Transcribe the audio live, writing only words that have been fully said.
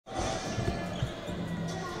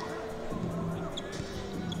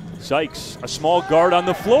Sykes, a small guard on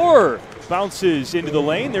the floor, bounces into the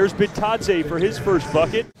lane. There's Bitadze for his first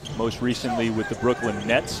bucket, most recently with the Brooklyn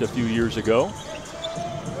Nets a few years ago.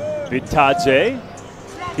 Bitadze,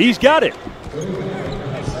 he's got it.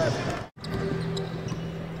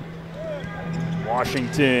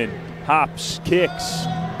 Washington hops, kicks.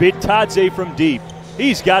 Bitadze from deep.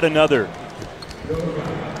 He's got another.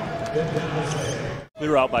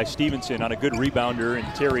 Clear out by Stevenson on a good rebounder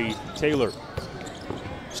and Terry Taylor.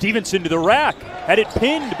 Stevenson to the rack. Had it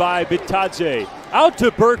pinned by Bitadze. Out to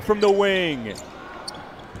Burke from the wing.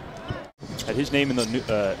 Had his name in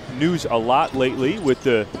the news a lot lately with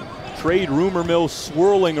the trade rumor mill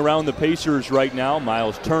swirling around the Pacers right now.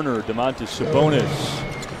 Miles Turner, Domantas Sabonis.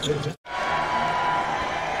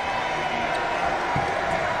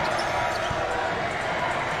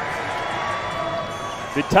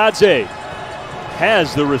 Bitadze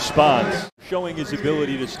has the response, showing his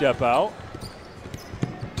ability to step out.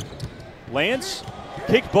 Lance,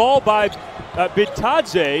 kick ball by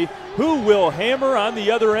Bitadze, who will hammer on the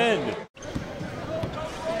other end.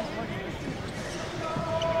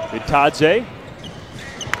 Bitadze,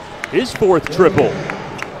 his fourth triple.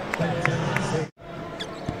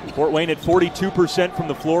 Fort Wayne at 42% from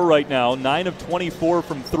the floor right now, 9 of 24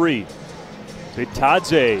 from three.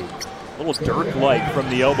 Bitadze, a little Dirk-like from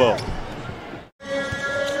the elbow.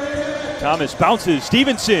 Thomas bounces,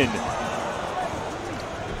 Stevenson.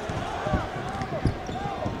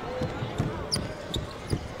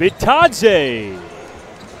 Bitadze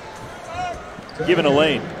given a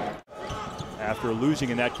lane after losing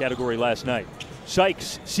in that category last night.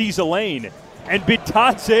 Sykes sees a lane, and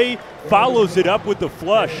Bitadze follows it up with the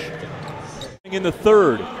flush in the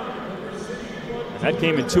third. And that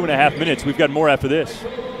came in 2.5 minutes. We've got more after this.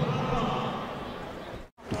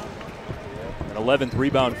 An 11th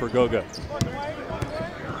rebound for Goga.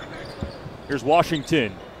 Here's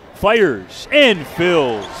Washington. Fires and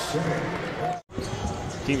fills.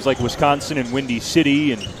 Teams like Wisconsin and Windy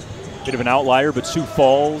City, and a bit of an outlier, but Sioux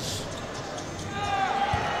Falls.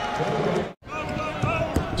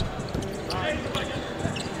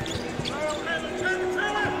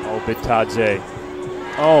 Oh, Bitadze.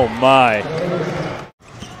 Oh, my.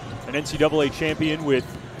 An NCAA champion with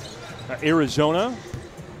Arizona.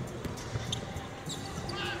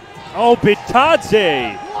 Oh,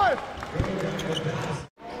 Bitadze.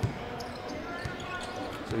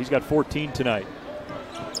 So he's got 14 tonight.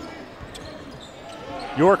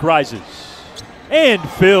 York rises and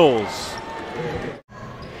fills.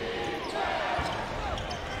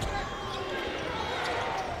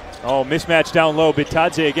 Oh, mismatch down low.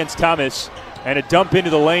 Bitadze against Thomas, and a dump into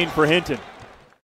the lane for Hinton.